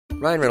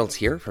Ryan Reynolds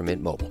here from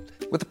Mint Mobile.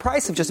 With the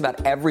price of just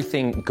about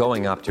everything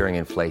going up during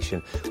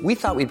inflation, we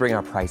thought we'd bring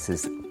our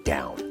prices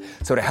down.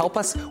 So to help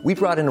us, we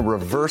brought in a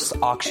reverse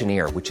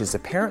auctioneer, which is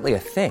apparently a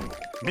thing.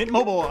 Mint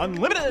Mobile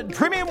Unlimited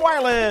Premium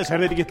Wireless. How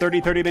to get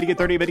 30, 30, bit to get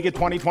 30, bit to get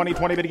 20, 20,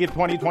 20, bit to get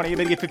 20, 20,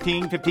 bit to get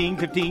 15, 15,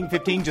 15,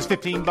 15, just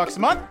 $15 a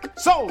month?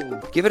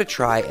 Sold! Give it a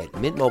try at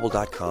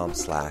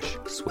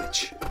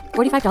mintmobile.com/switch.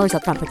 $45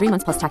 up front for 3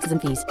 months plus taxes and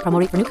fees. Promo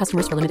rate for new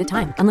customers for limited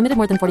time. Unlimited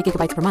more than 40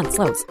 gigabytes per month.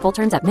 Slows full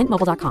terms at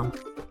mintmobile.com.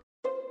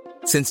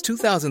 Since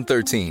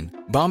 2013,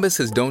 Bombas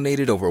has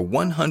donated over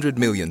 100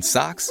 million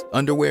socks,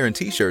 underwear, and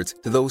T-shirts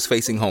to those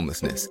facing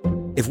homelessness.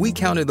 If we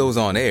counted those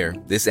on air,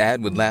 this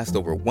ad would last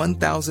over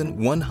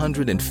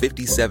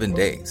 1,157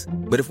 days.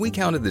 But if we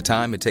counted the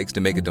time it takes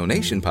to make a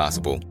donation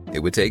possible, it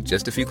would take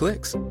just a few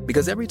clicks.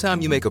 Because every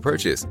time you make a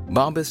purchase,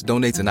 Bombas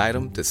donates an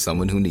item to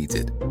someone who needs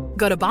it.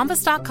 Go to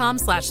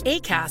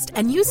bombas.com/ACAST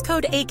and use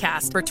code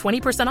ACAST for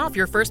 20% off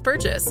your first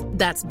purchase.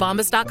 That's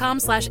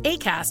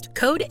bombas.com/ACAST,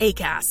 code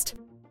ACAST.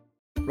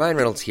 Ryan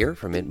Reynolds here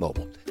from Mint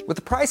Mobile. With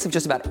the price of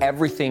just about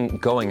everything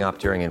going up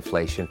during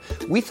inflation,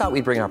 we thought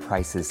we'd bring our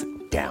prices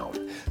down.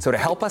 So to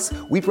help us,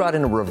 we brought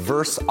in a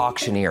reverse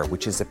auctioneer,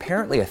 which is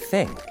apparently a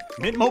thing.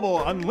 Mint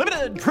Mobile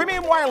Unlimited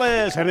Premium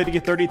Wireless. How to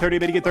get 30, 30,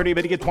 bit to get 30,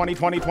 bit to get 20,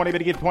 20, 20, bit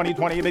to get 20,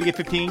 20, bit to get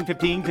 15,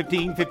 15,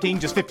 15,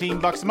 15, just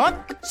 $15 a month?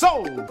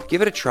 Sold!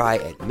 Give it a try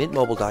at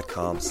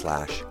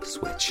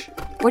mintmobile.com/switch.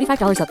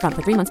 $45 up front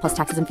for 3 months plus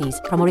taxes and fees.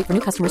 Promo rate for new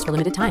customers for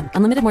limited time.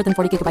 Unlimited more than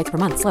 40 gigabytes per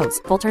month. Slows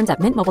full terms at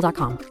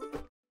mintmobile.com.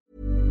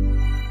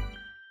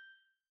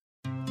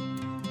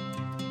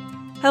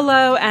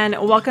 Hello, and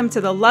welcome to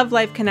the Love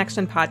Life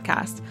Connection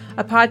podcast,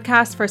 a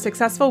podcast for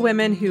successful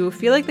women who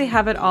feel like they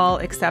have it all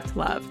except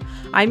love.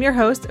 I'm your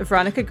host,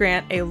 Veronica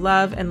Grant, a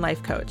love and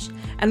life coach.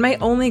 And my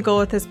only goal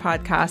with this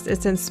podcast is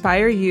to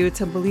inspire you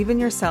to believe in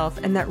yourself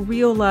and that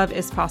real love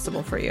is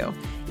possible for you,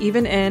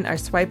 even in our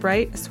swipe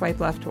right,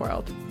 swipe left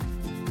world.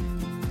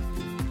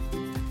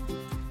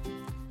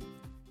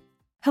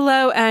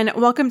 Hello, and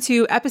welcome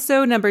to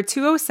episode number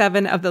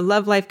 207 of the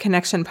Love Life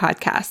Connection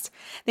podcast.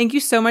 Thank you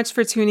so much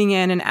for tuning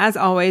in, and as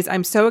always,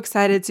 I'm so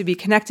excited to be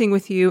connecting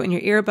with you in your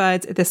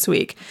earbuds this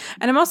week.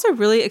 And I'm also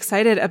really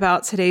excited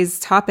about today's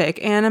topic,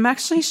 and I'm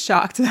actually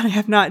shocked that I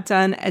have not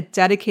done a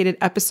dedicated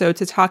episode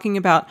to talking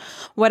about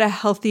what a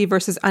healthy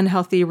versus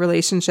unhealthy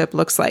relationship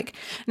looks like.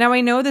 Now, I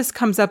know this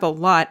comes up a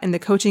lot in the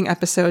coaching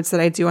episodes that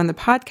I do on the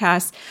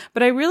podcast,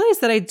 but I realize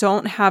that I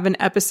don't have an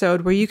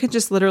episode where you can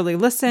just literally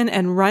listen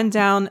and run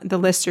down the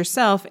list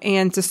yourself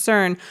and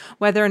discern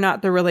whether or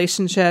not the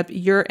relationship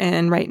you're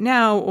in right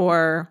now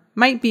or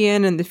might be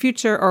in the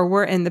future or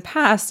were in the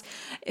past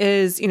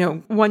is,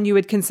 one you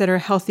would consider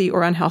healthy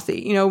or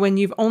unhealthy. When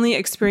you've only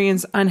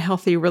experienced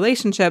unhealthy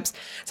relationships,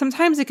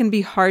 sometimes it can be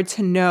hard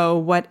to know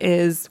what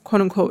is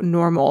quote unquote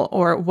normal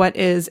or what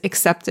is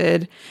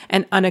accepted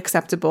and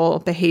unacceptable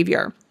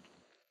behavior.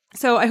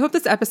 So I hope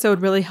this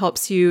episode really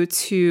helps you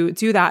to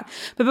do that.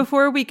 But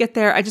before we get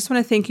there, I just want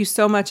to thank you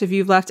so much if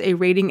you've left a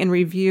rating and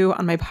review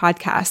on my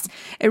podcast.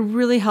 It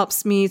really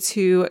helps me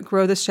to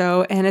grow the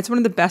show, and it's one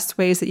of the best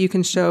ways that you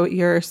can show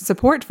your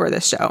support for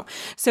this show.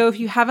 So if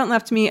you haven't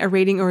left me a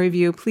rating or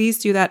review, please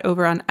do that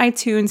over on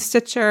iTunes,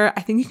 Stitcher.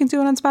 I think you can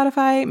do it on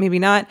Spotify, maybe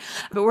not,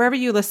 but wherever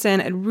you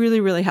listen, it really,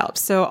 really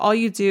helps. So all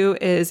you do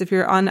is, if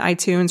you're on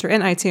iTunes or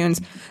in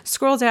iTunes,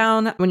 scroll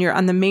down when you're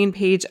on the main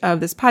page of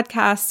this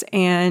podcast,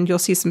 and you'll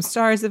see some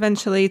stars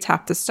eventually,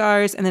 tap the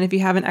stars. And then if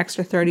you have an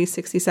extra 30,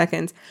 60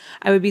 seconds,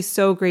 I would be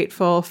so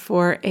grateful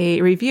for a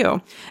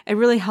review. It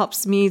really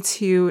helps me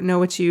to know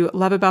what you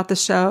love about the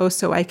show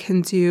so I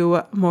can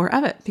do more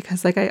of it.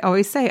 Because like I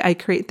always say, I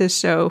create this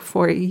show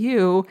for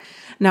you,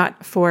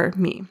 not for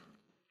me.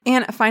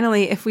 And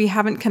finally, if we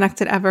haven't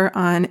connected ever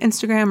on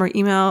Instagram or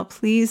email,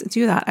 please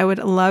do that. I would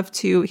love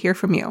to hear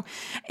from you.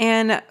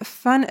 And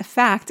fun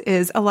fact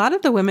is, a lot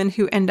of the women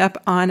who end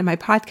up on my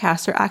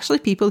podcast are actually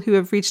people who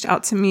have reached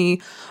out to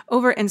me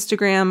over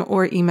Instagram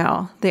or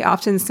email. They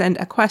often send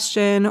a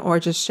question or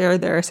just share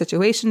their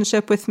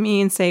situationship with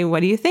me and say, what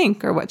do you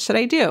think? Or what should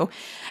I do?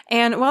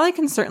 And while I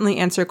can certainly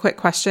answer quick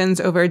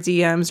questions over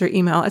DMs or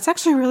email, it's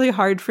actually really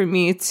hard for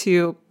me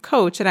to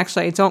coach. And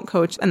actually, I don't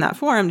coach in that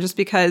forum just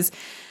because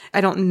I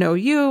don't know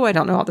you. I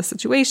don't know all the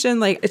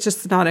situation. It's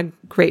just not a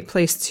great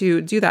place to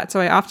do that. So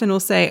I often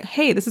will say,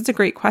 hey, this is a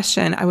great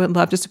question. I would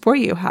love to support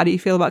you. How do you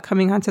feel about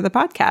coming onto the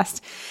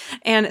podcast?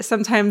 And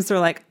sometimes they're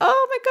like,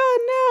 oh my God,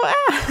 no.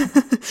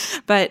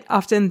 But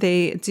often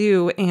they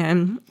do.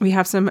 And we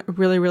have some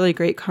really, really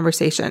great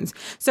conversations.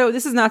 So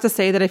this is not to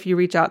say that if you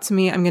reach out to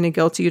me, I'm going to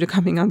guilt you to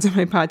coming onto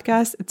my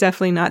podcast.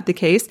 Definitely not the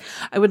case.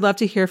 I would love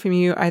to hear from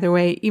you either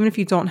way. Even if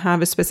you don't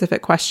have a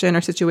specific question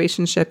or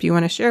situationship you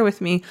want to share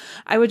with me,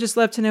 I would just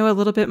love to know a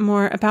little bit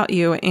more about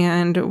you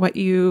and what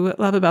you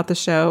love about the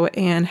show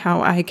and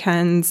how I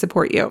can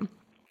support you.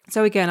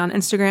 So again, on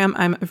Instagram,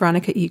 I'm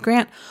Veronica E.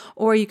 Grant,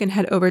 or you can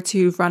head over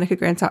to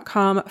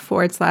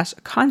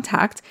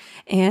veronicagrant.com/contact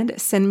and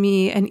send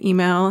me an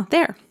email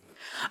there.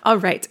 All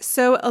right,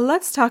 so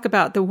let's talk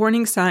about the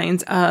warning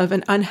signs of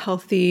an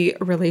unhealthy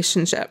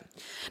relationship.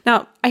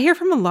 Now, I hear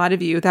from a lot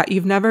of you that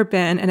you've never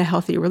been in a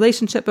healthy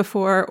relationship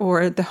before,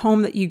 or the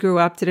home that you grew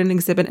up didn't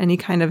exhibit any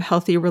kind of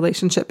healthy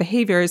relationship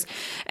behaviors.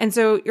 And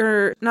so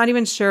you're not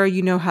even sure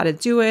you know how to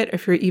do it,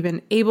 if you're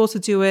even able to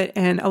do it.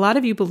 And a lot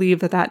of you believe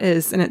that that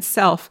is in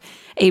itself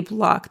a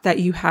block that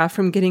you have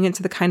from getting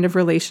into the kind of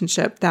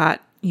relationship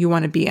that you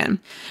want to be in.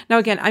 Now,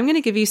 again, I'm going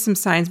to give you some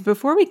signs.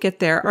 Before we get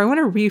there, I want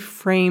to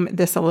reframe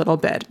this a little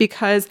bit,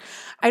 because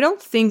I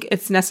don't think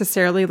it's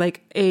necessarily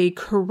like a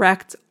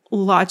correct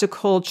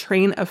logical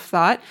train of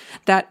thought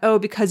that, oh,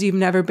 because you've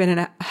never been in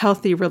a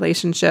healthy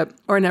relationship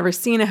or never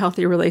seen a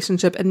healthy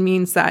relationship, it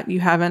means that you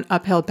have an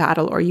uphill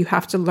battle or you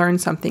have to learn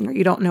something or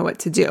you don't know what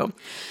to do.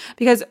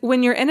 Because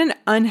when you're in an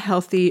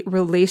unhealthy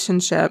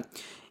relationship,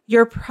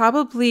 you're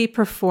probably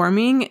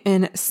performing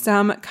in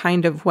some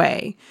kind of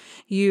way.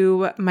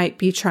 You might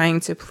be trying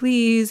to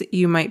please,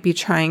 you might be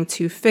trying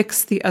to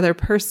fix the other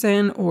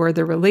person or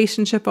the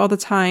relationship all the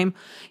time.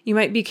 You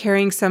might be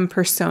carrying some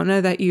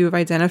persona that you've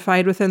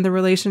identified within the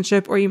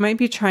relationship, or you might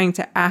be trying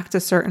to act a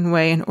certain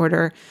way in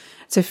order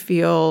to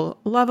feel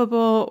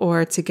lovable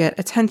or to get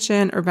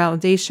attention or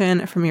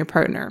validation from your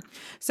partner.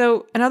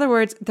 So in other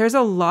words, there's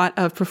a lot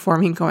of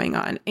performing going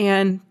on,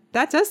 and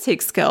that does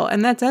take skill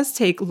and that does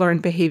take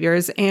learned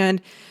behaviors,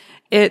 and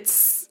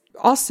it's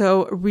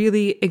also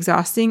really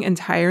exhausting and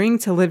tiring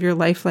to live your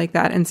life like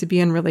that and to be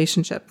in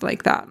relationship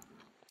like that.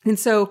 And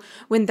so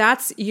when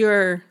that's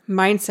your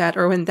mindset,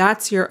 or when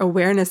that's your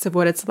awareness of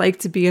what it's like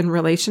to be in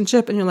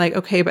relationship, and you're like,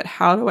 okay, but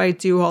how do I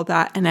do all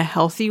that in a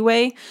healthy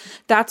way?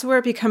 That's where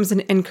it becomes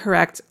an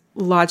incorrect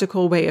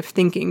logical way of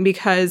thinking,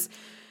 because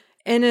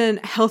in a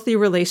healthy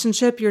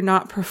relationship, you're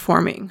not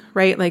performing,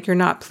 right? Like you're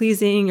not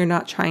pleasing, you're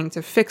not trying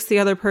to fix the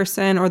other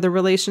person or the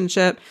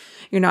relationship.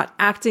 You're not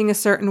acting a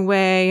certain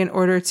way in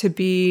order to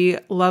be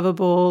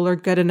lovable or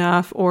good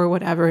enough or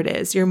whatever it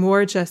is. You're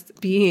more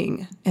just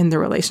being in the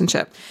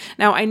relationship.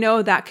 Now, I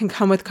know that can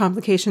come with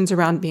complications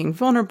around being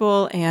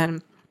vulnerable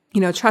and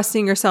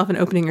trusting yourself and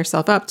opening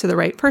yourself up to the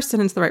right person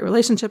and to the right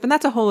relationship. And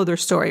that's a whole other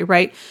story,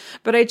 right?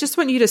 But I just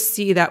want you to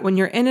see that when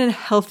you're in a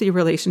healthy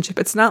relationship,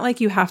 it's not like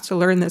you have to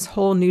learn this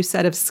whole new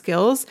set of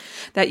skills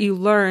that you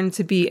learn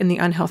to be in the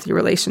unhealthy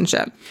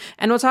relationship.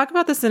 And we'll talk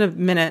about this in a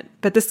minute,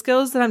 but the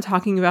skills that I'm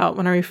talking about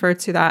when I refer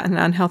to that in an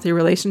unhealthy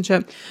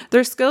relationship,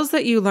 they're skills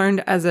that you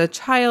learned as a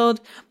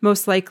child,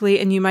 most likely,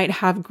 and you might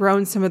have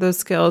grown some of those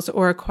skills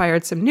or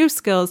acquired some new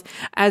skills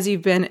as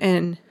you've been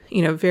in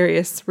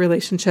various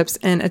relationships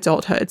in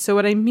adulthood. So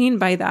what I mean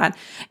by that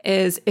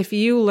is if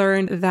you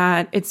learned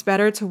that it's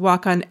better to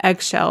walk on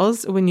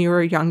eggshells when you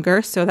were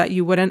younger so that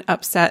you wouldn't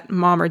upset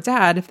mom or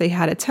dad if they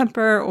had a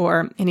temper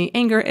or any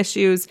anger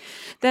issues,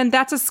 then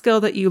that's a skill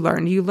that you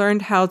learned. You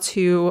learned how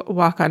to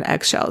walk on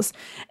eggshells.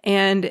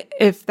 And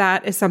if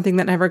that is something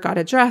that never got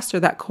addressed or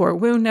that core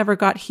wound never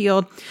got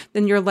healed,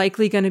 then you're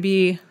likely going to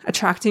be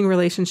attracting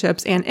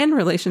relationships and in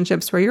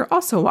relationships where you're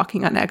also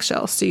walking on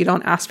eggshells. So you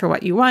don't ask for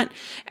what you want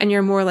and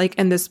you're more like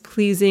in this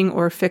pleasing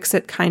or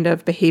fix-it kind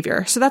of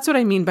behavior. So that's what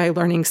I mean by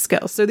learning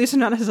skills. So these are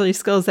not necessarily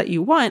skills that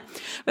you want,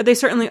 but they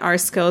certainly are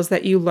skills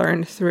that you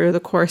learned through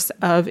the course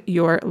of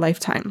your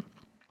lifetime.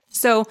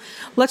 So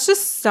let's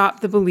just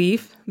stop the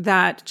belief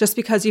that just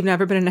because you've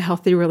never been in a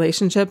healthy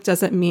relationship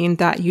doesn't mean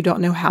that you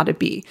don't know how to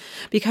be.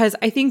 Because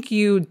I think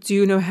you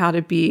do know how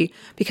to be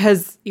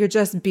because you're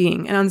just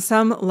being. And on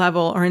some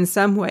level or in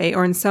some way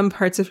or in some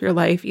parts of your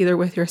life, either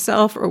with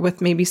yourself or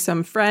with maybe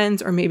some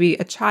friends or maybe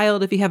a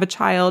child, if you have a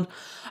child,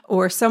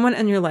 or someone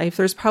in your life,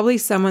 there's probably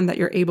someone that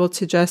you're able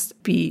to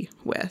just be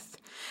with.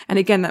 And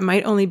again, that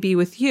might only be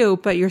with you,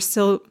 but you're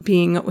still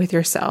being with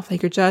yourself.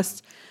 Like you're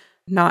just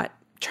not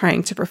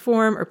trying to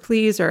perform or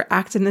please or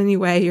act in any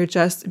way, you're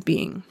just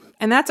being.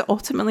 And that's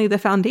ultimately the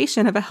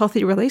foundation of a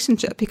healthy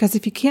relationship, because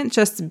if you can't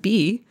just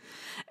be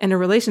in a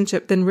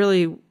relationship, then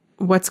really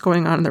what's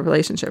going on in the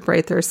relationship,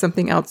 right? There's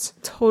something else,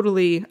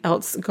 totally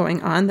else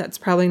going on that's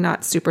probably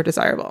not super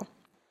desirable.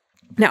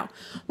 Now,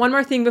 one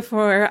more thing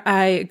before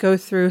I go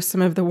through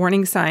some of the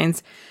warning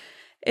signs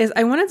is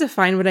I want to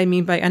define what I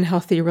mean by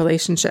unhealthy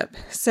relationship.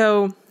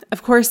 So,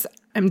 of course,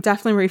 I'm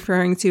definitely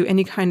referring to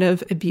any kind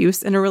of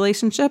abuse in a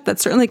relationship. That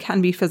certainly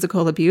can be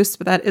physical abuse,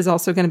 but that is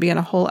also going to be on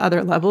a whole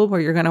other level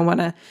where you're going to want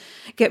to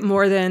get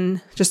more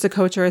than just a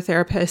coach or a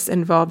therapist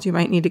involved. You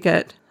might need to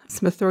get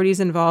some authorities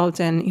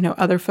involved and,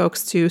 other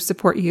folks to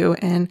support you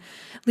in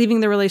leaving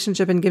the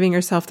relationship and giving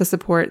yourself the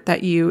support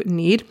that you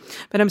need.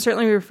 But I'm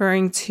certainly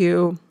referring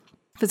to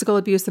physical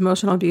abuse,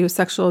 emotional abuse,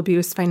 sexual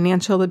abuse,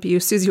 financial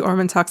abuse. Susie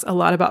Orman talks a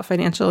lot about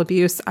financial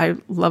abuse. I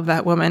love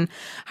that woman.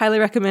 Highly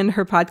recommend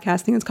her podcast. I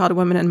think it's called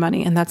Women and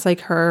Money. And that's like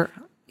her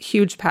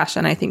huge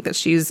passion, I think, that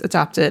she's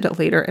adopted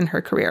later in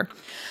her career.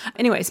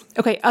 Anyways,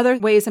 okay, other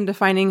ways I'm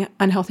defining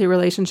unhealthy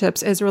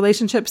relationships is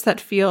relationships that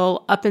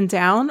feel up and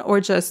down or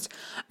just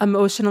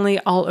emotionally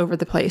all over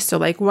the place. So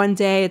like one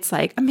day it's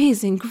like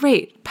amazing,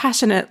 great,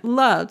 passionate,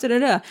 love,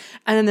 And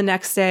then the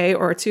next day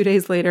or 2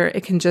 days later,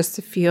 it can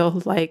just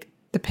feel like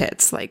the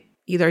pits, like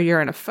either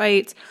you're in a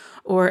fight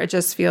or it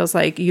just feels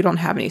like you don't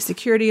have any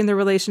security in the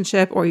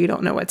relationship, or you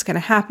don't know what's going to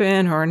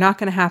happen or not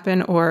going to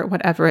happen, or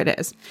whatever it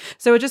is.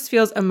 So it just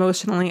feels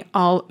emotionally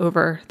all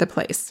over the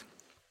place.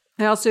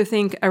 I also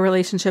think a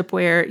relationship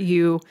where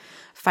you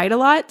fight a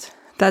lot,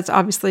 that's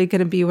obviously going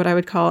to be what I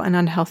would call an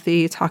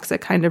unhealthy,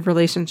 toxic kind of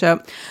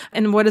relationship.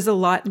 And what does a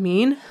lot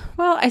mean?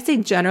 Well, I say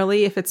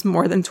generally, if it's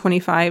more than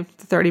 25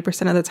 to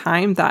 30% of the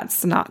time,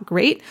 that's not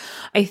great.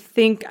 I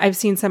think I've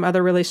seen some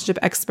other relationship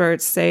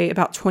experts say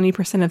about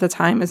 20% of the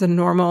time is a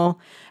normal,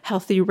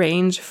 healthy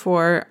range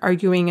for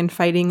arguing and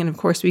fighting. And of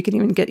course, we can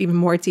even get even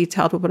more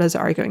detailed with what does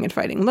arguing and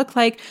fighting look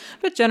like.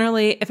 But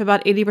generally, if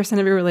about 80%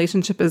 of your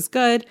relationship is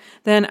good,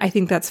 then I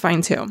think that's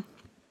fine too.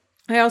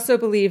 I also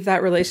believe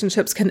that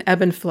relationships can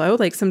ebb and flow.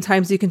 Like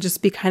sometimes you can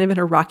just be kind of in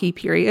a rocky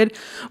period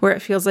where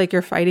it feels like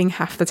you're fighting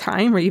half the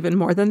time or even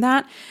more than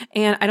that.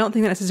 And I don't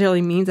think that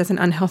necessarily means that's an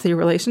unhealthy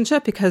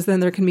relationship, because then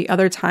there can be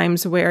other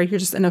times where you're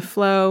just in a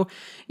flow,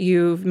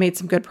 you've made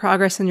some good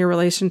progress in your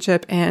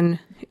relationship, and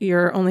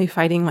you're only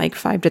fighting like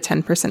 5 to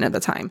 10% of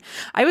the time.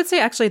 I would say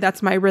actually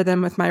that's my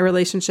rhythm with my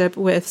relationship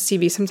with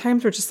CV.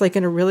 Sometimes we're just like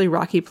in a really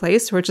rocky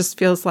place where it just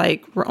feels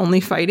like we're only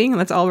fighting and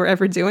that's all we're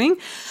ever doing.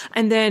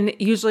 And then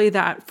usually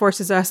that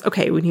forces us,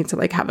 okay, we need to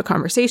like have a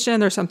conversation.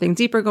 There's something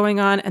deeper going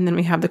on. And then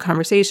we have the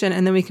conversation,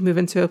 and then we can move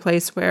into a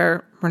place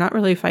where we're not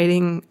really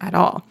fighting at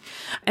all.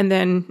 And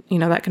then,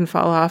 that can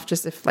fall off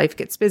just if life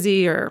gets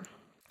busy or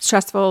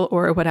stressful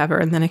or whatever,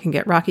 and then it can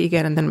get rocky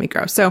again, and then we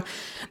grow. So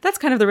that's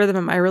kind of the rhythm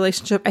of my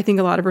relationship. I think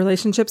a lot of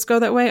relationships go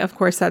that way. Of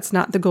course, that's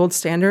not the gold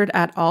standard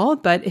at all,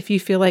 but if you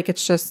feel like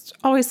it's just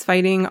always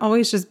fighting,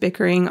 always just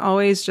bickering,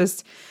 always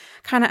just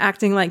kind of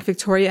acting like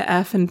Victoria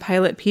F. and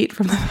Pilot Pete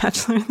from The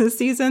Bachelor this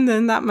season,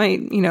 then that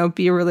might,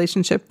 be a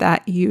relationship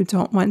that you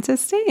don't want to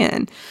stay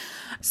in.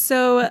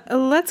 So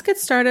let's get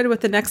started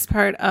with the next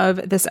part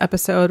of this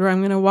episode, where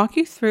I'm going to walk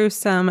you through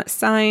some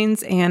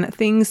signs and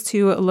things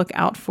to look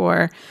out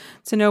for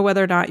to know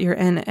whether or not you're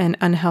in an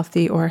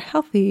unhealthy or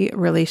healthy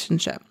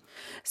relationship.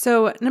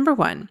 So number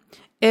one,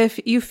 if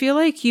you feel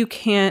like you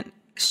can't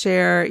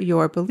share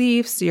your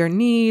beliefs, your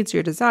needs,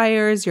 your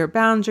desires, your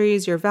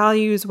boundaries, your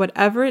values,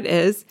 whatever it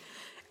is,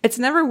 it's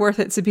never worth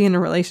it to be in a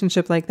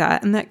relationship like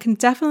that. And that can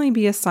definitely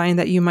be a sign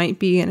that you might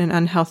be in an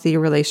unhealthy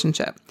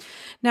relationship.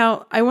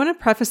 Now, I want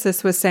to preface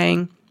this with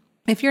saying,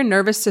 if you're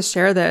nervous to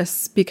share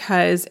this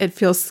because it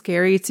feels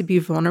scary to be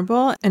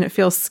vulnerable and it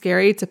feels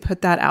scary to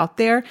put that out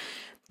there,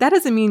 that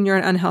doesn't mean you're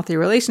in an unhealthy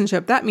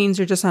relationship. That means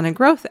you're just on a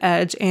growth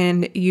edge,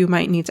 and you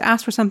might need to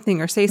ask for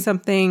something or say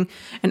something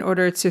in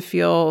order to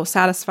feel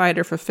satisfied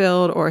or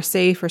fulfilled or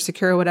safe or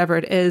secure, whatever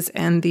it is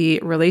in the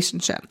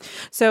relationship.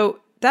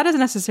 So that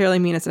doesn't necessarily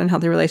mean it's an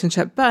unhealthy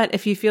relationship. But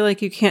if you feel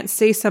like you can't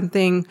say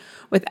something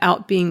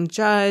without being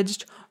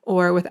judged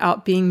or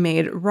without being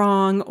made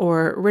wrong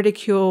or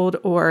ridiculed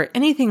or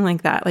anything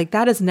like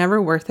that is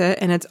never worth it.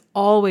 And it's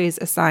always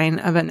a sign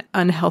of an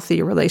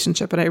unhealthy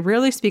relationship. And I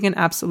rarely speak in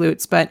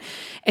absolutes, but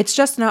it's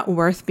just not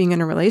worth being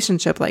in a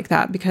relationship like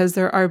that, because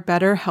there are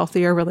better,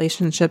 healthier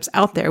relationships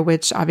out there,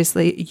 which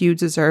obviously you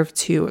deserve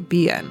to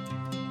be in.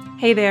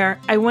 Hey there,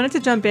 I wanted to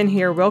jump in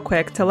here real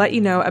quick to let you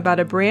know about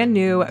a brand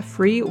new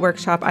free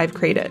workshop I've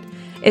created.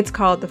 It's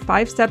called the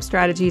 5-Step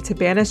Strategy to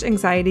Banish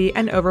Anxiety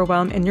and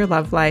Overwhelm in Your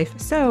Love Life,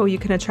 so you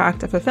can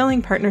attract a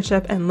fulfilling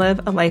partnership and live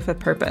a life of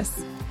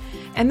purpose.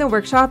 In the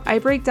workshop, I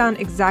break down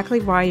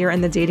exactly why you're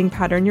in the dating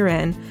pattern you're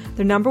in,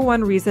 the number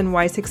one reason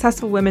why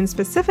successful women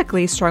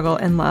specifically struggle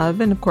in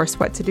love, and of course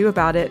what to do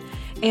about it,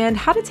 and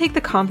how to take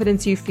the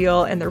confidence you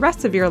feel in the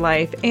rest of your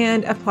life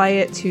and apply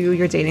it to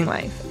your dating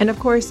life, and of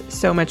course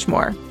so much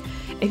more.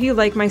 If you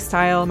like my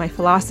style, my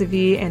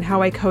philosophy, and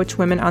how I coach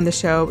women on the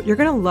show, you're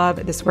going to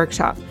love this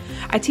workshop.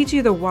 I teach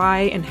you the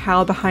why and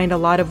how behind a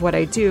lot of what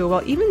I do,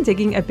 while even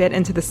digging a bit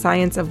into the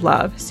science of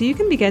love, so you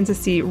can begin to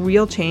see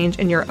real change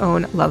in your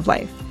own love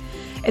life.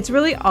 It's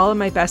really all of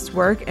my best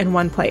work in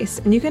one place,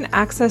 and you can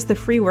access the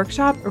free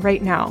workshop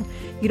right now.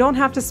 You don't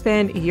have to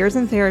spend years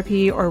in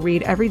therapy or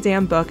read every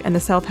damn book in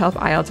the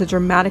self-help aisle to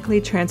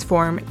dramatically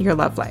transform your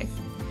love life.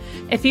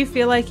 If you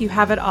feel like you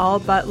have it all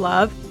but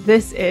love,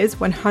 this is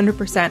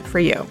 100% for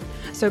you.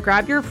 So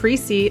grab your free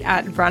seat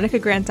at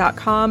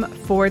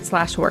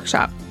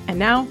veronicagrant.com/workshop. And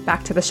now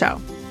back to the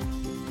show.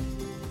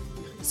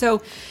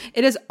 So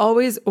it is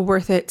always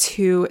worth it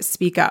to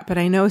speak up. And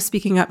I know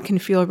speaking up can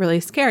feel really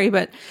scary,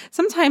 but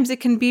sometimes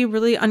it can be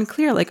really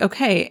unclear. Like,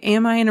 okay,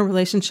 am I in a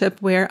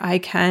relationship where I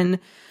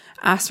can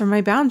ask for my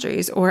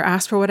boundaries or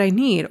ask for what I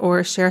need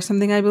or share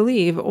something I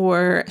believe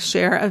or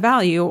share a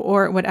value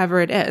or whatever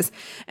it is?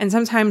 And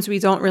sometimes we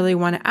don't really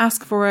want to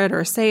ask for it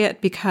or say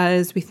it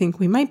because we think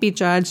we might be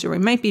judged or we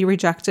might be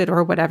rejected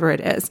or whatever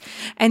it is.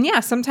 And yeah,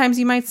 sometimes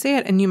you might say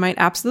it and you might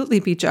absolutely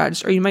be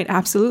judged or you might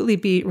absolutely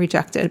be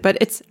rejected, but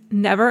it's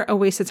never a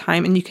waste of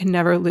time and you can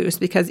never lose,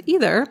 because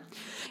either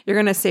you're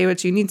going to say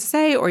what you need to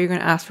say, or you're going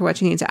to ask for what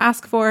you need to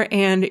ask for,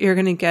 and you're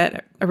going to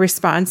get a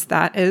response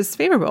that is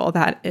favorable,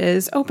 that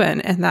is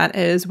open, and that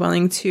is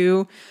willing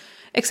to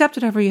accept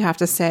whatever you have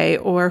to say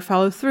or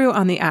follow through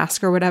on the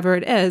ask or whatever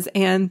it is.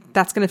 And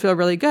that's going to feel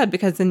really good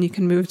because then you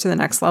can move to the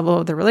next level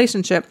of the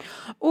relationship.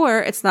 Or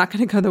it's not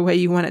going to go the way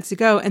you want it to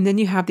go. And then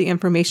you have the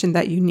information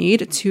that you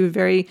need to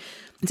very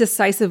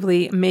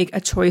decisively make a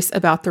choice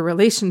about the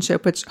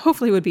relationship, which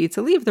hopefully would be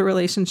to leave the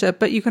relationship,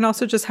 but you can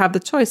also just have the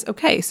choice.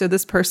 Okay, so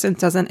this person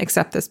doesn't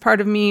accept this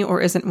part of me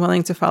or isn't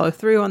willing to follow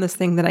through on this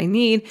thing that I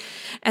need.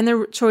 And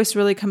the choice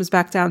really comes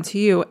back down to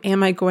you.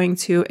 Am I going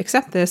to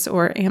accept this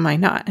or am I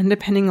not? And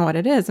depending on what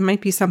it is, it might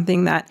be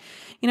something that,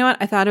 you know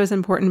what, I thought it was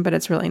important, but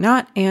it's really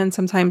not. And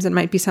sometimes it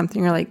might be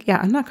something you're like, yeah,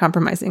 I'm not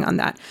compromising on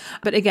that.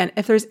 But again,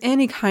 if there's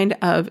any kind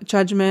of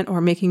judgment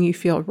or making you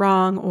feel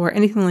wrong or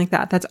anything like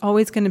that, that's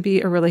always going to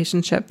be a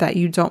relationship that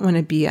you don't want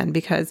to be in,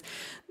 because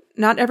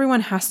not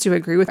everyone has to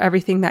agree with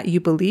everything that you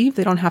believe.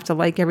 They don't have to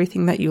like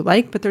everything that you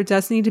like, but there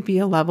does need to be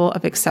a level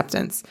of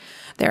acceptance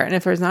there. And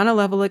if there's not a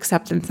level of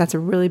acceptance, that's a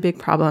really big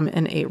problem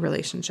in a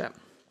relationship.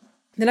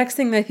 The next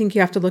thing that I think you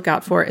have to look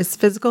out for is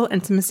physical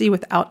intimacy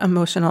without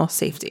emotional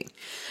safety.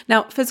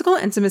 Now, physical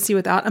intimacy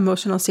without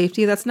emotional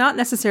safety, that's not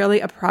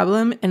necessarily a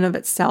problem in of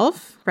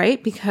itself,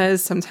 right?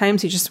 Because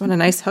sometimes you just want a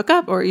nice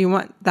hookup or you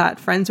want that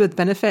friends with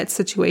benefits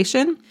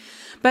situation.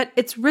 But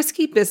it's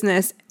risky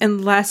business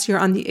unless you're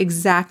on the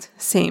exact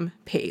same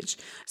page.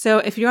 So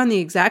if you're on the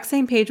exact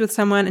same page with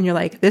someone and you're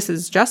like, this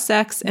is just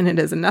sex and it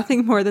is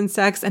nothing more than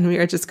sex and we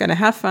are just going to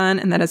have fun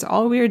and that is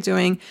all we are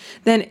doing,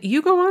 then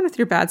you go on with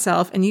your bad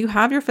self and you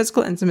have your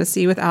physical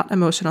intimacy without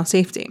emotional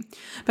safety.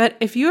 But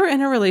if you're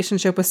in a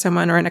relationship with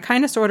someone or in a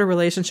kind of sort of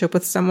relationship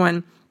with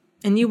someone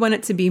and you want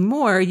it to be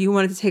more, you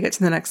want it to take it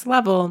to the next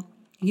level,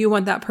 you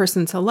want that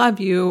person to love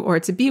you or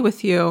to be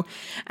with you,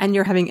 and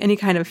you're having any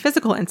kind of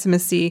physical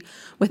intimacy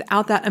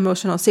without that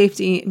emotional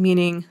safety,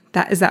 meaning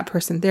that is that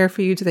person there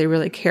for you? Do they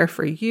really care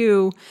for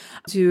you?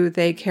 Do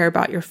they care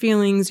about your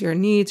feelings, your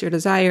needs, your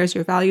desires,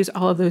 your values,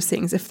 all of those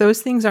things? If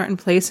those things aren't in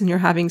place and you're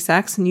having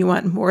sex and you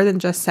want more than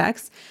just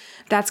sex,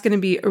 that's going to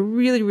be a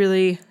really,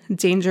 really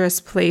dangerous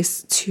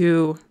place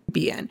to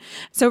be in.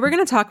 So we're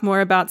going to talk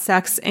more about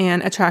sex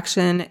and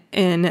attraction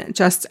in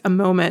just a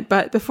moment.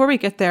 But before we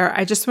get there,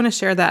 I just want to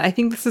share that I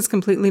think this is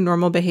completely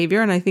normal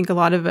behavior. And I think a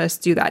lot of us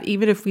do that,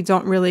 even if we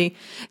don't really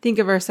think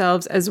of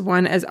ourselves as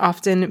one as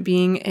often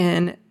being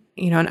in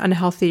an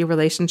unhealthy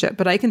relationship.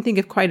 But I can think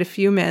of quite a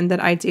few men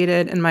that I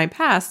dated in my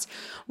past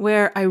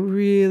where I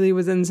really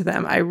was into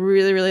them. I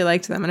really, really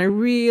liked them. And I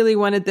really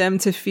wanted them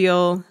to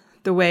feel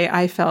the way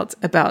I felt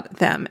about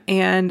them.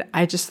 And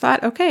I just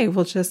thought, okay,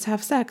 we'll just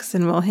have sex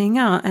and we'll hang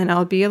out and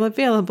I'll be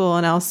available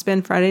and I'll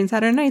spend Friday and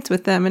Saturday nights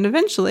with them. And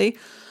eventually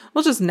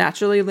we'll just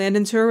naturally land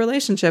into a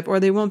relationship, or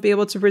they won't be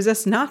able to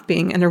resist not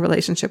being in a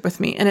relationship with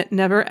me. And it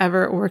never,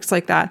 ever works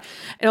like that.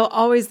 It'll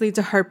always lead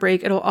to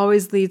heartbreak. It'll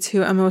always lead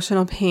to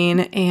emotional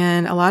pain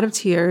and a lot of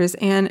tears.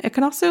 And it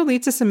can also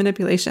lead to some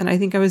manipulation. I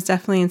think I was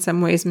definitely in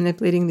some ways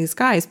manipulating these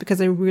guys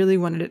because I really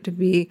wanted it to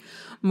be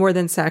more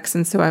than sex.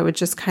 And so I would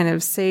just kind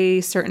of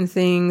say certain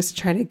things,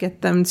 try to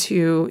get them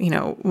to,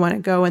 want to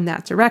go in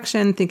that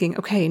direction, thinking,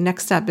 okay,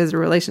 next step is a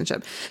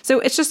relationship. So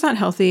it's just not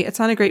healthy. It's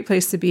not a great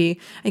place to be.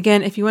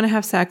 Again, if you want to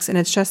have sex and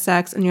it's just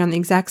sex and you're on the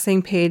exact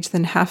same page,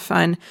 then have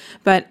fun.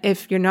 But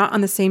if you're not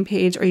on the same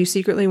page or you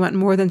secretly want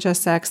more than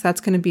just sex,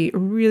 that's going to be a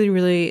really,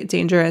 really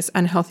dangerous,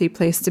 unhealthy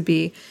place to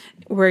be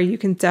where you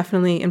can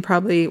definitely and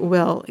probably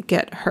will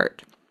get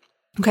hurt.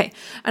 Okay,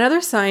 another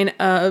sign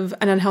of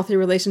an unhealthy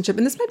relationship,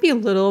 and this might be a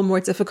little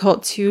more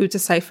difficult to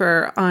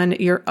decipher on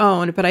your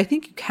own, but I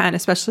think you can,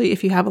 especially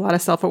if you have a lot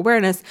of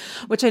self-awareness,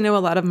 which I know a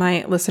lot of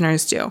my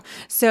listeners do.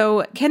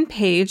 So Ken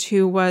Page,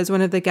 who was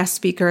one of the guest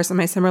speakers on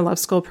my Summer Love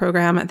School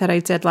program that I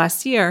did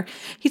last year,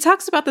 he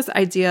talks about this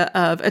idea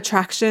of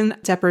attraction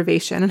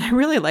deprivation, and I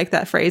really like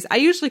that phrase. I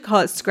usually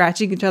call it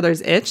scratching each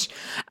other's itch.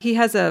 He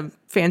has a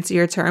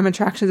fancier term,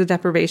 attraction to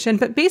deprivation.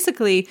 But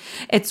basically,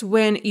 it's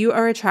when you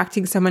are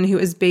attracting someone who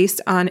is based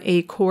on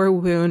a core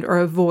wound or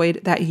a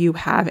void that you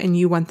have, and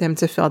you want them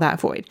to fill that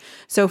void.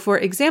 So for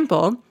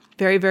example,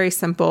 very, very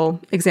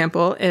simple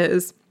example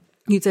is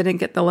you didn't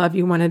get the love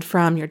you wanted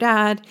from your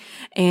dad,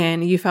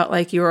 and you felt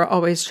like you were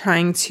always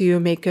trying to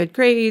make good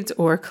grades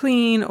or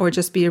clean or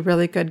just be a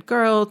really good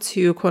girl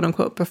to quote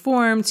unquote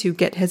perform, to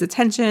get his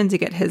attention, to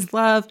get his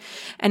love.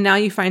 And now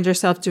you find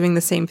yourself doing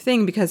the same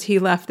thing because he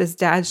left this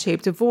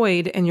dad-shaped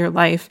void in your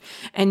life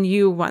and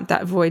you want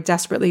that void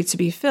desperately to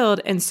be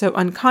filled. And so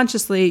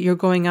unconsciously, you're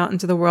going out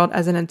into the world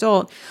as an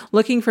adult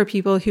looking for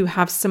people who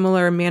have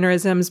similar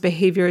mannerisms,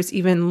 behaviors,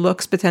 even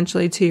looks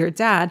potentially to your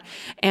dad.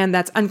 And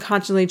that's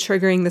unconsciously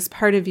triggering this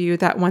part of you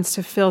that wants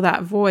to fill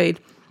that void.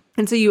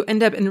 And so you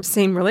end up in the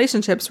same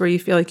relationships where you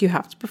feel like you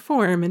have to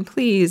perform and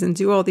please and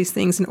do all these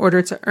things in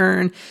order to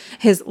earn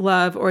his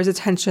love or his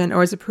attention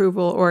or his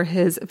approval or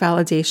his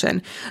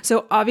validation.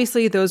 So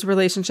obviously those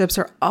relationships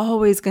are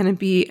always going to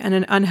be in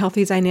an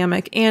unhealthy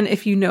dynamic. And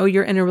if you know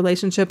you're in a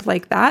relationship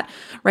like that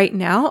right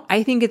now,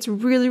 I think it's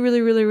really,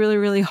 really, really, really,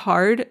 really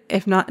hard,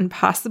 if not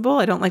impossible.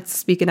 I don't like to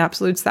speak in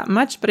absolutes that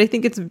much, but I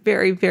think it's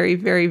very, very,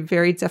 very,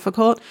 very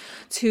difficult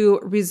to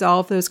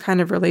resolve those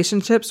kind of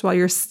relationships while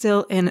you're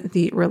still in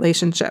the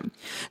relationship.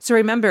 relationship. So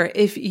remember,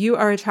 if you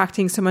are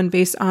attracting someone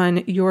based on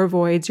your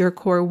voids, your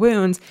core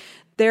wounds,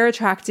 they're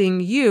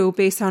attracting you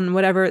based on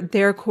whatever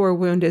their core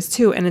wound is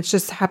too. And it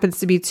just happens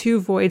to be two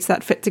voids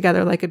that fit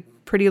together like a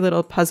pretty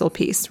little puzzle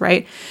piece,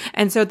 right?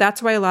 And so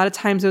that's why a lot of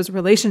times those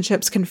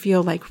relationships can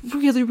feel like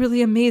really,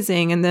 really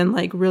amazing and then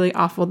like really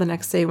awful the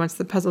next day once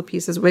the puzzle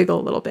pieces wiggle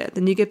a little bit.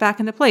 Then you get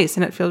back into place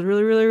and it feels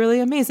really, really, really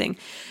amazing.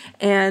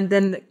 And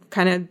then it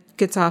kind of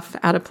gets off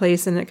out of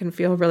place and it can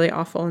feel really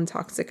awful and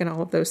toxic and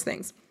all of those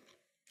things.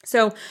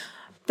 So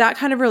that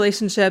kind of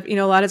relationship,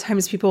 a lot of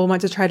times people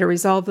want to try to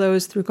resolve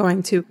those through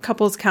going to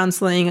couples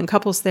counseling and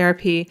couples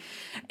therapy.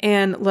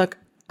 And look,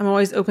 I'm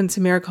always open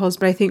to miracles,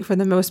 but I think for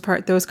the most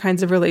part, those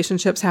kinds of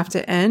relationships have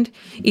to end.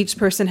 Each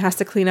person has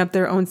to clean up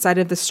their own side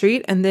of the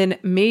street. And then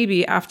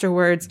maybe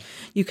afterwards,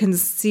 you can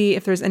see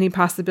if there's any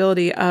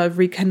possibility of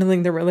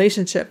rekindling the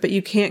relationship, but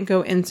you can't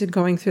go into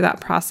going through that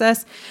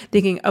process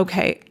thinking,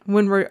 okay,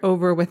 when we're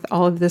over with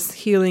all of this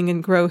healing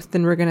and growth,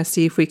 then we're going to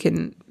see if we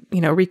can,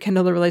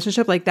 rekindle the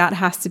relationship. Like that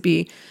has to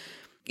be,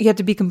 you have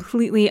to be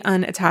completely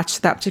unattached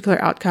to that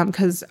particular outcome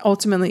because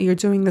ultimately you're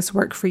doing this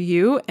work for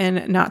you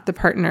and not the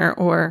partner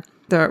or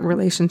the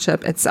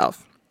relationship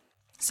itself.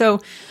 So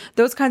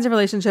those kinds of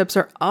relationships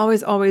are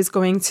always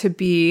going to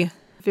be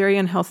very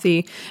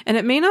unhealthy. And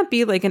it may not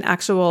be like an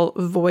actual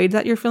void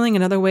that you're feeling.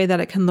 Another way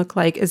that it can look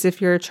like is if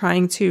you're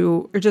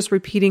just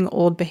repeating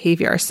old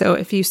behavior. So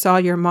if you saw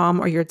your mom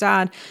or your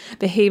dad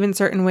behave in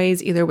certain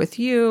ways, either with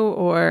you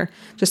or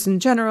just in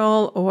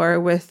general or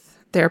with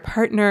their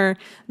partner,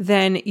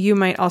 then you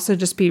might also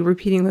just be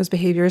repeating those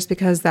behaviors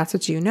because that's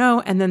what you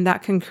know. And then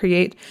that can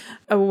create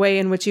a way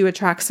in which you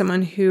attract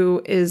someone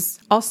who is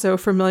also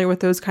familiar with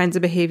those kinds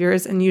of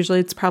behaviors. And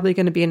usually it's probably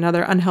going to be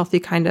another unhealthy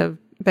kind of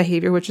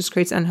behavior, which just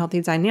creates an unhealthy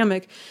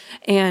dynamic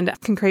and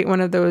can create one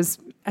of those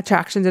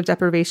attractions of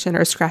deprivation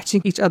or scratching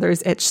each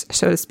other's itch,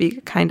 so to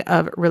speak, kind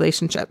of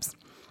relationships.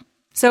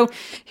 So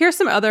here's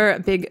some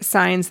other big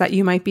signs that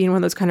you might be in one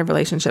of those kind of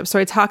relationships. So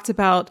I talked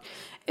about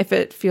if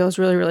it feels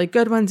really, really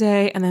good one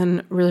day and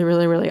then really,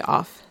 really, really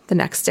off the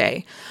next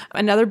day.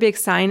 Another big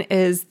sign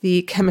is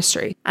the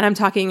chemistry. And I'm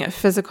talking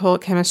physical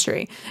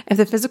chemistry. If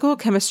the physical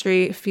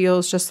chemistry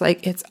feels just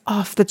like it's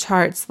off the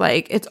charts,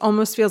 like it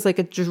almost feels like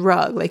a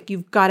drug, like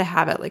you've got to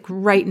have it like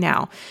right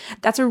now,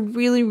 that's a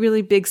really,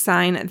 really big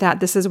sign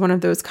that this is one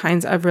of those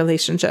kinds of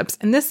relationships.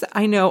 And this,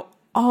 I know,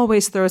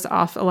 always throws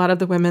off a lot of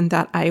the women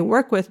that I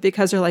work with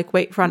because they're like,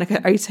 wait,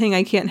 Veronica, are you saying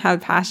I can't have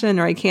passion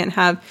or I can't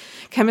have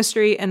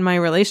chemistry in my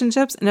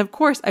relationships? And of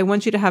course, I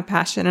want you to have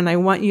passion and I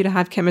want you to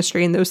have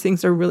chemistry, and those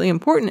things are really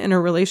important in a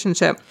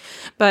relationship.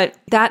 But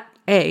that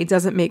A,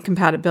 doesn't make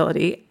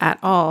compatibility at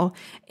all.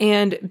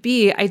 And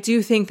B, I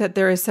do think that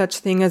there is such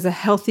thing as a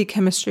healthy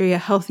chemistry, a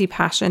healthy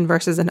passion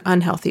versus an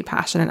unhealthy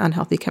passion and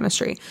unhealthy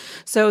chemistry.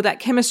 So that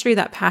chemistry,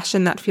 that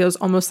passion that feels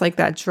almost like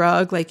that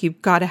drug, like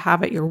you've got to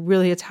have it, you're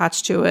really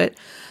attached to it.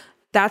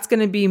 That's going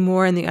to be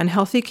more in the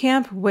unhealthy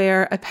camp,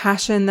 where a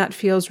passion that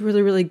feels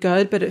really, really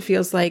good, but it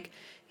feels like,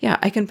 yeah,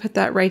 I can put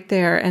that right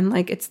there and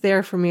like it's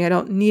there for me. I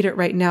don't need it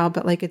right now,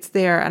 but like it's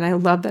there and I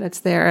love that it's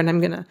there and I'm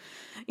going to,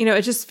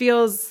 it just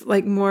feels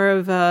like more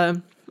of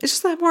it's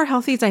just a more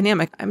healthy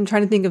dynamic. I'm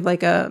trying to think of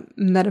like a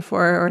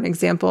metaphor or an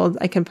example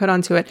I can put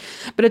onto it,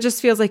 but it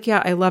just feels like,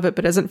 yeah, I love it,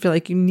 but it doesn't feel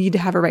like you need to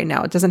have it right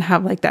now. It doesn't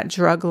have like that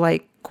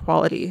drug-like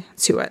quality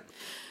to it.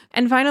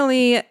 And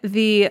finally,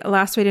 the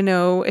last way to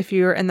know if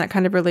you're in that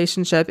kind of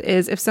relationship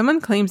is if someone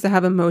claims to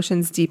have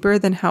emotions deeper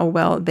than how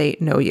well they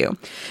know you.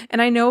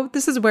 And I know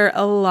this is where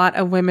a lot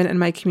of women in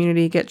my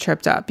community get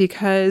tripped up,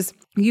 because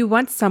you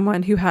want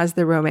someone who has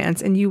the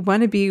romance and you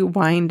want to be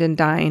wined and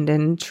dined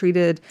and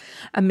treated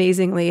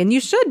amazingly. And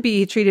you should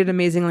be treated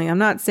amazingly. I'm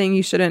not saying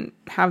you shouldn't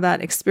have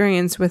that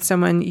experience with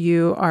someone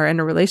you are in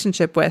a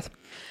relationship with.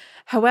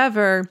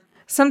 However,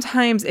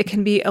 sometimes it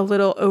can be a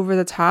little over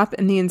the top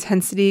and the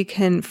intensity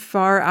can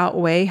far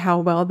outweigh how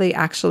well they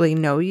actually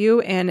know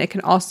you. And it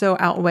can also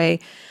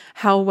outweigh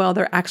how well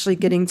they're actually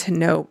getting to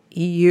know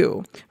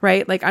you,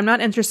 right? Like, I'm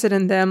not interested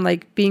in them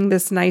like being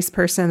this nice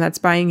person that's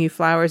buying you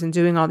flowers and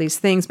doing all these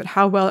things, but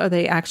how well are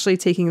they actually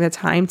taking the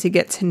time to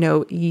get to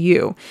know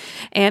you?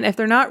 And if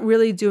they're not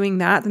really doing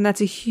that, then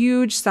that's a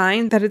huge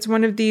sign that it's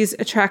one of these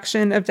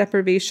attraction of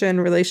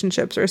deprivation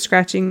relationships, or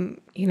scratching,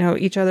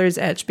 each other's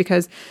itch,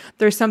 because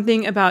there's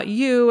something about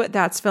you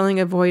that's filling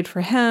a void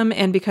for him.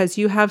 And because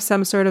you have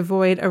some sort of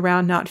void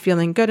around not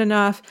feeling good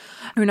enough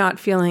or not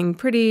feeling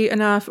pretty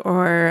enough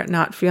or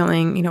not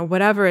feeling,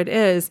 whatever it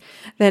is,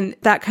 then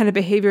that kind of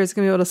behavior is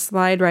going to be able to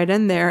slide right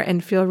in there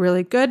and feel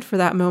really good for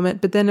that moment.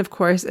 But then, of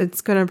course,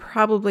 it's going to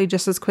probably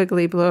just as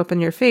quickly blow up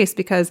in your face,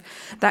 because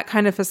that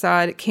kind of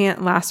facade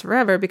can't last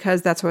forever,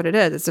 because that's what it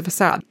is. It's a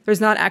facade. There's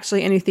not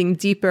actually anything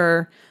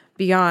deeper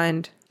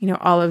beyond,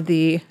 all of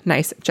the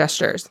nice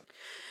gestures.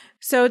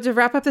 So to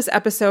wrap up this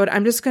episode,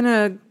 I'm just going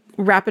to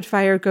rapid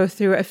fire go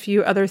through a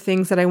few other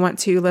things that I want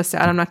to list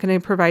out. I'm not going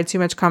to provide too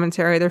much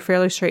commentary. They're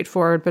fairly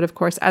straightforward. But of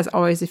course, as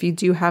always, if you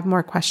do have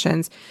more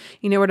questions,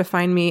 you know where to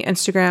find me: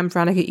 Instagram,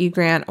 Veronica E.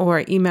 Grant,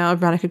 or email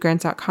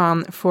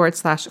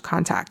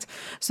veronicagrant.com/contact.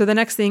 So the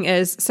next thing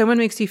is someone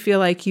makes you feel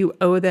like you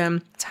owe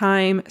them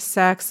time,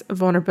 sex,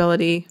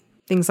 vulnerability,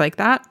 things like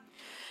that.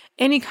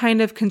 Any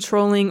kind of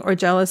controlling or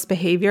jealous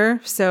behavior.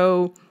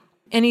 So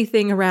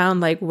anything around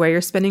like where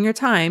you're spending your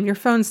time, your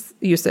phone's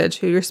usage,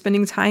 who you're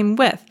spending time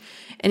with,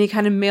 any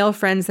kind of male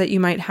friends that you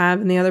might have,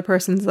 and the other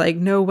person's like,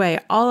 no way,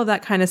 all of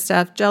that kind of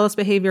stuff, jealous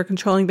behavior,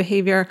 controlling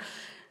behavior,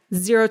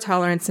 zero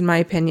tolerance in my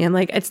opinion.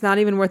 Like, it's not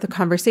even worth a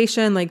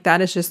conversation. Like, that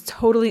is just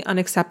totally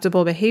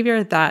unacceptable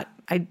behavior that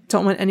I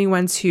don't want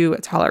anyone to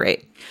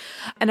tolerate.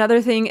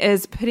 Another thing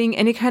is putting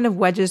any kind of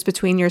wedges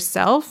between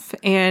yourself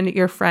and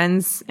your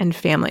friends and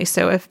family.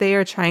 So if they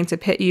are trying to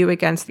pit you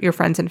against your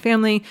friends and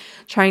family,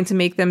 trying to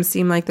make them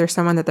seem like they're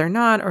someone that they're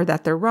not, or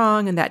that they're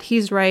wrong and that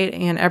he's right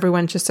and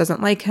everyone just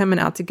doesn't like him and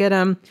out to get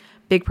him,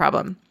 big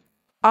problem.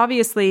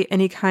 Obviously,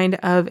 any kind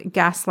of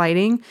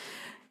gaslighting.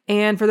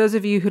 And for those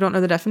of you who don't know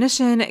the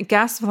definition,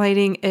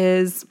 gaslighting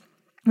is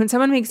when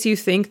someone makes you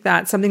think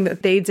that something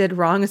that they did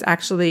wrong is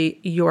actually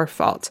your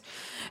fault.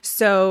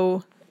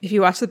 So if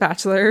you watch The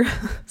Bachelor,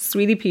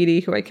 Sweetie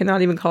Petey, who I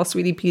cannot even call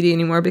Sweetie Petey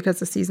anymore because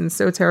the season's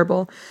so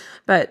terrible,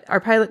 but our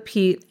pilot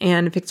Pete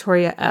and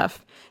Victoria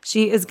F.,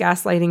 she is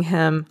gaslighting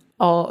him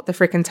all the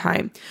freaking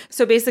time.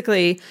 So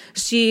basically,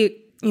 she,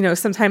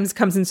 sometimes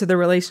comes into the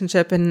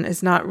relationship and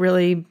is not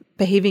really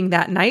behaving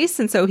that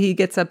nice. And so he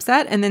gets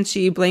upset, and then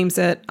she blames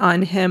it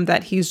on him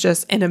that he's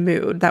just in a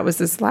mood. That was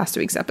this last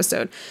week's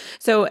episode.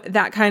 So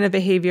that kind of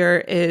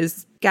behavior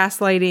is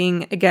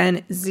gaslighting.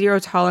 Again, zero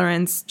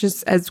tolerance,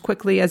 just as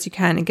quickly as you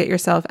can and get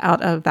yourself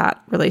out of that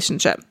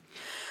relationship.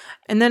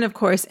 And then, of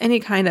course,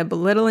 any kind of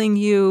belittling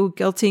you,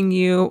 guilting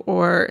you,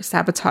 or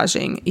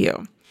sabotaging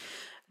you.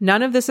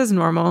 None of this is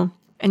normal.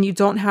 And you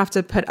don't have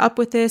to put up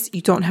with this.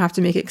 You don't have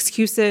to make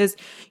excuses.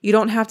 You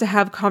don't have to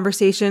have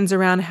conversations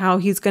around how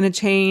he's going to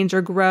change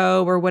or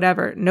grow or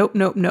whatever. Nope.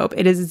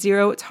 It is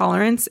zero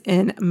tolerance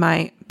in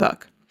my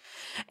book.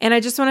 And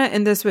I just want to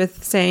end this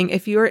with saying,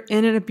 if you're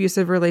in an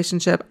abusive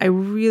relationship, I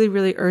really,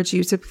 really urge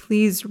you to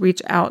please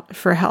reach out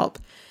for help.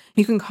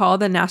 You can call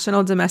the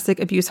National Domestic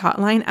Abuse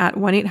Hotline at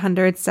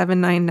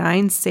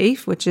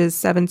 1-800-799-SAFE, which is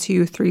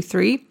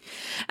 7233.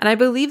 And I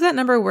believe that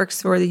number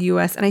works for the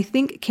US and I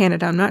think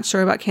Canada. I'm not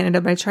sure about Canada,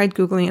 but I tried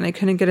Googling and I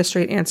couldn't get a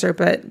straight answer,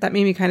 but that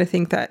made me kind of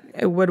think that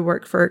it would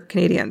work for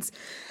Canadians.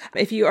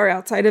 If you are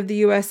outside of the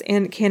US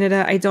and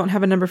Canada, I don't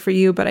have a number for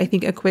you, but I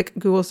think a quick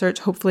Google search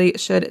hopefully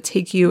should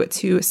take you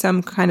to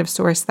some kind of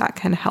source that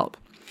can help.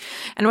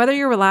 And whether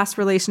your last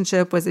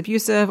relationship was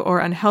abusive or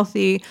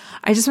unhealthy,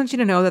 I just want you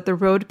to know that the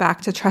road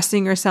back to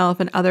trusting yourself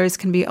and others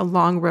can be a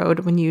long road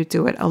when you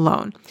do it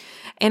alone.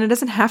 And it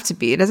doesn't have to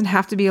be. It doesn't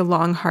have to be a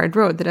long, hard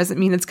road. That doesn't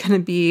mean it's going to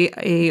be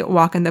a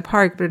walk in the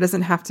park, but it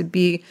doesn't have to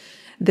be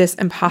this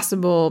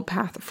impossible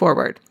path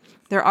forward.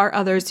 There are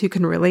others who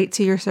can relate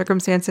to your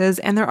circumstances,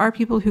 and there are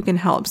people who can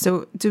help.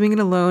 So doing it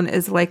alone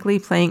is likely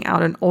playing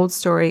out an old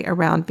story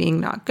around being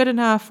not good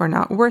enough or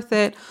not worth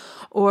it,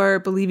 or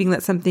believing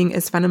that something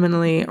is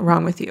fundamentally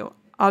wrong with you.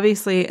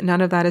 Obviously,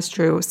 none of that is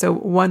true. So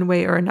one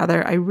way or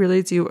another, I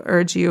really do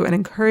urge you and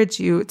encourage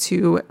you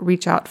to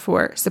reach out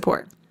for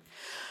support.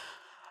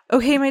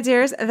 Okay, my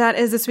dears, that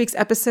is this week's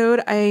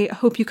episode. I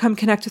hope you come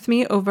connect with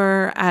me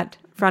over at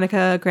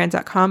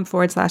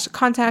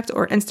veronicagrant.com/contact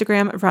or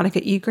Instagram, Veronica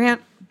E.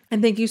 Grant.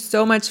 And thank you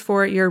so much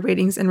for your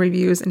ratings and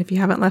reviews. And if you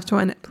haven't left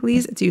one,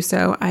 please do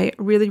so. I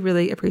really,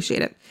 really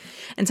appreciate it.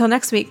 Until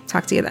next week,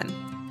 talk to you then.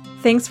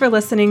 Thanks for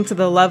listening to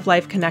the Love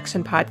Life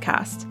Connection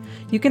podcast.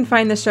 You can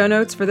find the show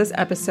notes for this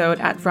episode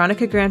at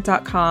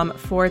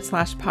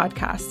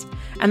veronicagrant.com/podcast.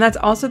 And that's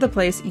also the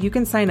place you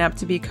can sign up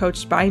to be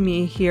coached by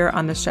me here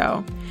on the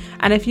show.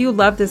 And if you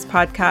love this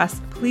podcast,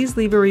 please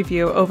leave a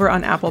review over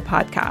on Apple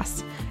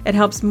Podcasts. It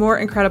helps more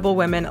incredible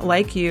women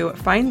like you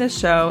find this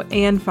show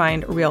and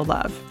find real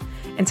love.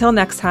 Until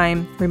next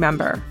time,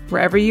 remember,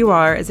 wherever you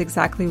are is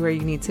exactly where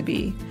you need to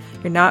be.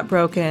 You're not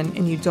broken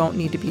and you don't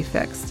need to be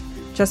fixed.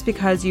 Just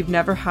because you've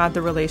never had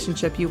the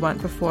relationship you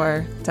want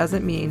before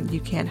doesn't mean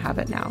you can't have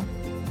it now.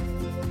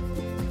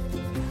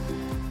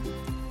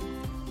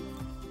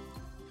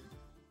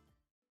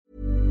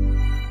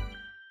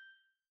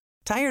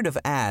 Tired of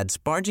ads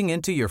barging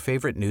into your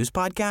favorite news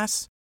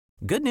podcasts?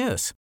 Good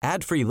news.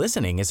 Ad-free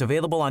listening is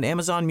available on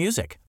Amazon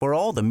Music for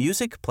all the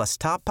music plus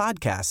top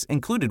podcasts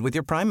included with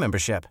your Prime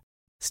membership.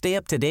 Stay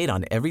up to date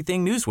on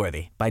everything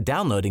newsworthy by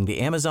downloading the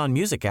Amazon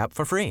Music app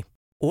for free.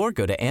 Or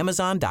go to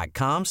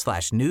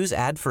amazon.com/news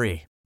ad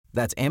free.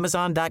 That's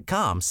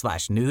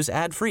amazon.com/news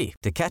ad free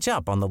to catch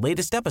up on the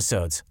latest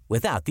episodes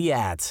without the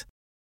ads.